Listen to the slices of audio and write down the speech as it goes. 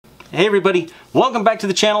Hey everybody, welcome back to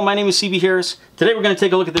the channel. My name is CB Harris. Today we're going to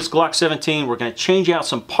take a look at this Glock 17. We're going to change out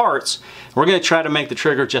some parts. We're going to try to make the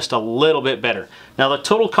trigger just a little bit better. Now the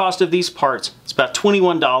total cost of these parts is about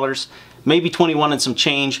 $21, maybe 21 and some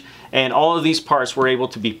change, and all of these parts were able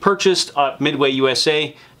to be purchased at Midway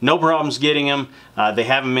USA. No problems getting them. They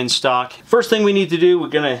have them in stock. First thing we need to do, we're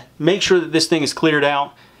going to make sure that this thing is cleared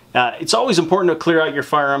out. It's always important to clear out your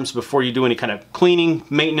firearms before you do any kind of cleaning,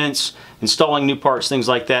 maintenance, installing new parts, things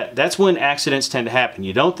like that. That's when accidents tend to happen.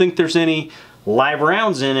 You don't think there's any live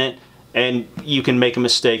rounds in it, and you can make a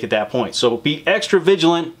mistake at that point. So be extra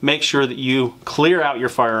vigilant. Make sure that you clear out your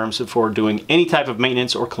firearms before doing any type of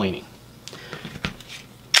maintenance or cleaning.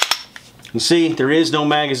 You see, there is no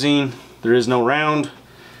magazine, there is no round,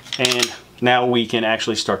 and now we can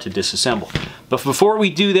actually start to disassemble. But before we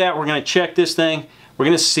do that, we're going to check this thing. We're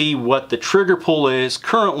going to see what the trigger pull is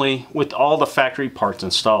currently with all the factory parts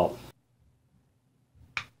installed.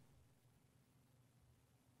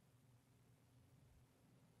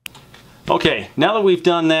 Okay, now that we've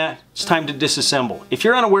done that, it's time to disassemble. If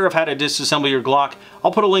you're unaware of how to disassemble your Glock,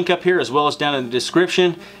 I'll put a link up here as well as down in the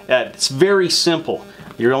description. It's very simple.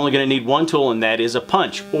 You're only going to need one tool, and that is a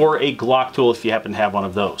punch or a Glock tool if you happen to have one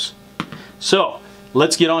of those. So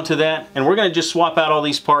let's get on to that, and we're going to just swap out all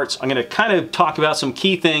these parts. I'm going to kind of talk about some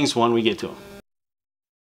key things when we get to them.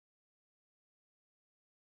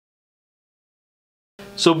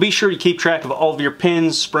 So be sure to keep track of all of your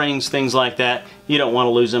pins, springs, things like that. You don't want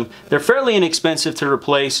to lose them. They're fairly inexpensive to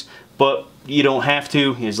replace, but you don't have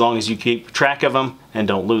to as long as you keep track of them and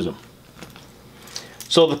don't lose them.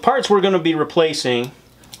 So the parts we're going to be replacing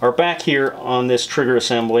are back here on this trigger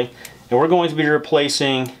assembly, and we're going to be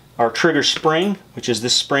replacing our trigger spring, which is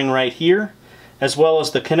this spring right here, as well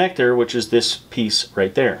as the connector, which is this piece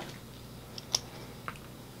right there.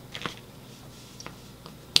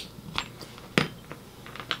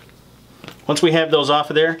 Once we have those off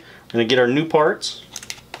of there, we're going to get our new parts.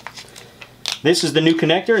 This is the new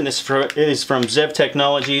connector, and this is from Zev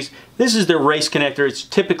Technologies. This is their race connector. It's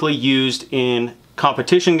typically used in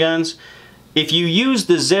competition guns. If you use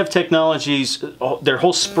the Zev Technologies, their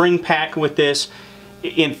whole spring pack with this,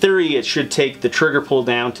 in theory it should take the trigger pull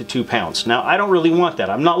down to 2 pounds. Now I don't really want that.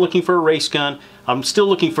 I'm not looking for a race gun. I'm still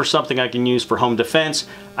looking for something I can use for home defense.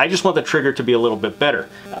 I just want the trigger to be a little bit better.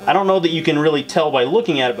 I don't know that you can really tell by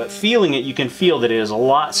looking at it, but feeling it, you can feel that it is a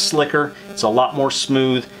lot slicker, it's a lot more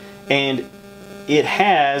smooth, and it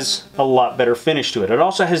has a lot better finish to it. It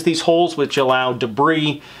also has these holes which allow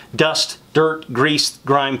debris, dust, dirt, grease,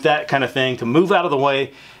 grime, that kind of thing to move out of the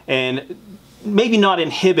way and maybe not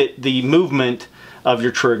inhibit the movement of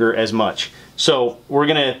your trigger as much. So we're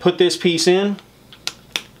going to put this piece in,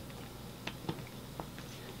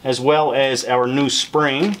 as well as our new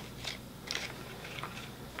spring.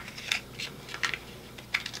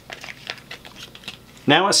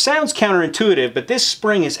 Now it sounds counterintuitive, but this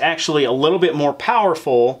spring is actually a little bit more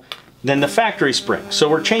powerful than the factory spring. So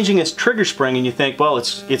we're changing this trigger spring, and you think, well,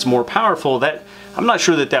 it's more powerful. I'm not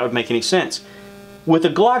sure that would make any sense. With a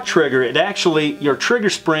Glock trigger, it actually, your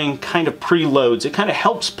trigger spring kind of preloads. It kind of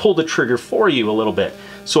helps pull the trigger for you a little bit.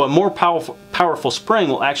 So a more powerful spring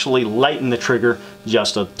will actually lighten the trigger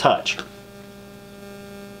just a touch.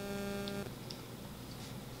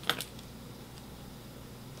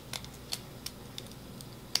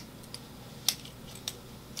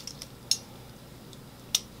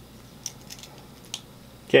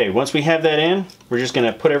 Okay, once we have that in, we're just going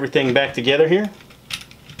to put everything back together here.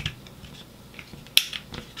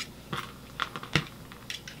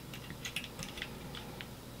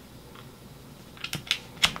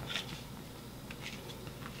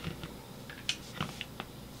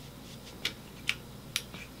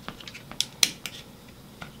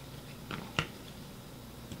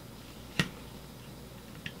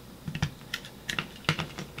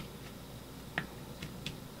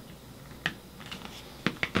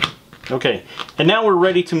 Okay, and now we're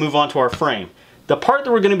ready to move on to our frame. The part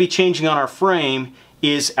that we're going to be changing on our frame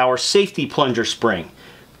is our safety plunger spring.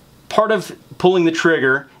 Part of pulling the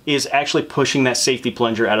trigger is actually pushing that safety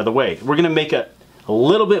plunger out of the way. We're going to make a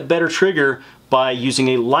little bit better trigger by using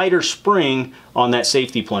a lighter spring on that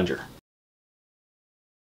safety plunger.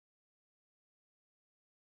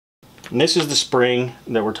 And this is the spring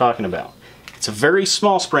that we're talking about. It's a very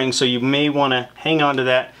small spring, so you may want to hang on to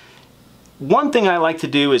that. One thing I like to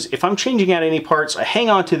do is, if I'm changing out any parts, I hang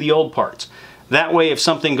on to the old parts. That way, if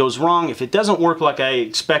something goes wrong, if it doesn't work like I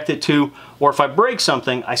expect it to, or if I break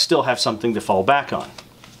something, I still have something to fall back on.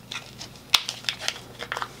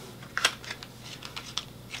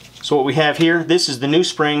 So what we have here, this is the new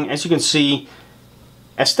spring. As you can see,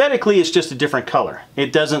 aesthetically it's just a different color.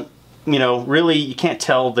 It doesn't you know, really you can't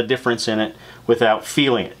tell the difference in it without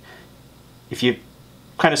feeling it. If you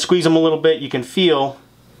kind of squeeze them a little bit, you can feel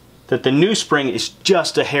that the new spring is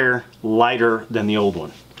just a hair lighter than the old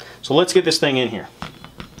one. So let's get this thing in here.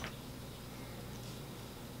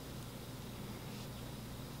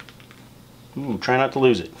 Ooh, try not to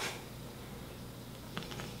lose it.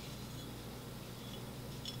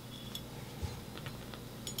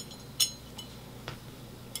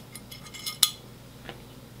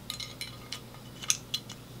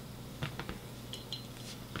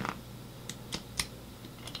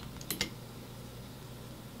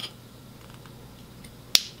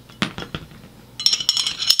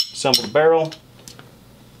 Assemble the barrel,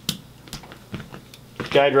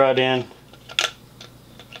 guide rod in.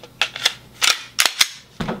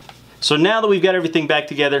 So now that we've got everything back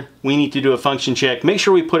together, we need to do a function check. Make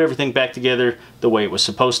sure we put everything back together the way it was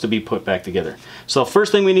supposed to be put back together. So the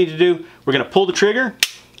first thing we need to do, we're going to pull the trigger.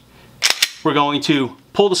 We're going to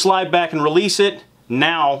pull the slide back and release it.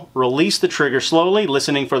 Now release the trigger slowly,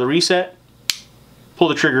 listening for the reset. Pull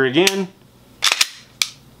the trigger again.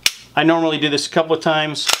 I normally do this a couple of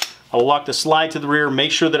times. I'll lock the slide to the rear,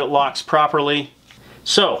 make sure that it locks properly.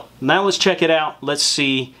 So now let's check it out. Let's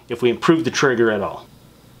see if we improve the trigger at all.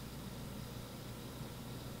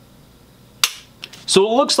 So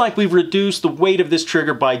it looks like we've reduced the weight of this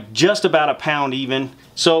trigger by just about a pound even.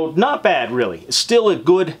 So not bad really. It's still a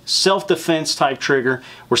good self-defense type trigger.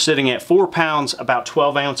 We're sitting at 4 pounds, about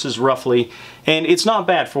 12 ounces roughly. And it's not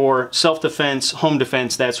bad for self-defense, home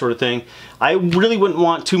defense, that sort of thing. I really wouldn't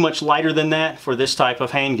want too much lighter than that for this type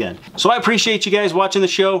of handgun. So I appreciate you guys watching the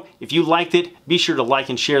show. If you liked it, be sure to like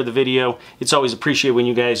and share the video. It's always appreciated when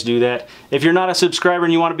you guys do that. If you're not a subscriber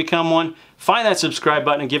and you want to become one, find that subscribe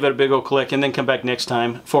button and give it a big old click, and then come back next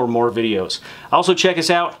time for more videos. Also check us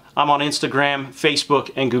out. I'm on Instagram,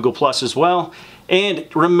 Facebook, and Google Plus as well.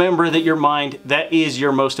 And remember that your mind, that is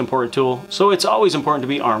your most important tool. So it's always important to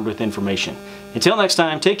be armed with information. Until next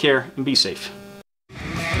time, take care and be safe.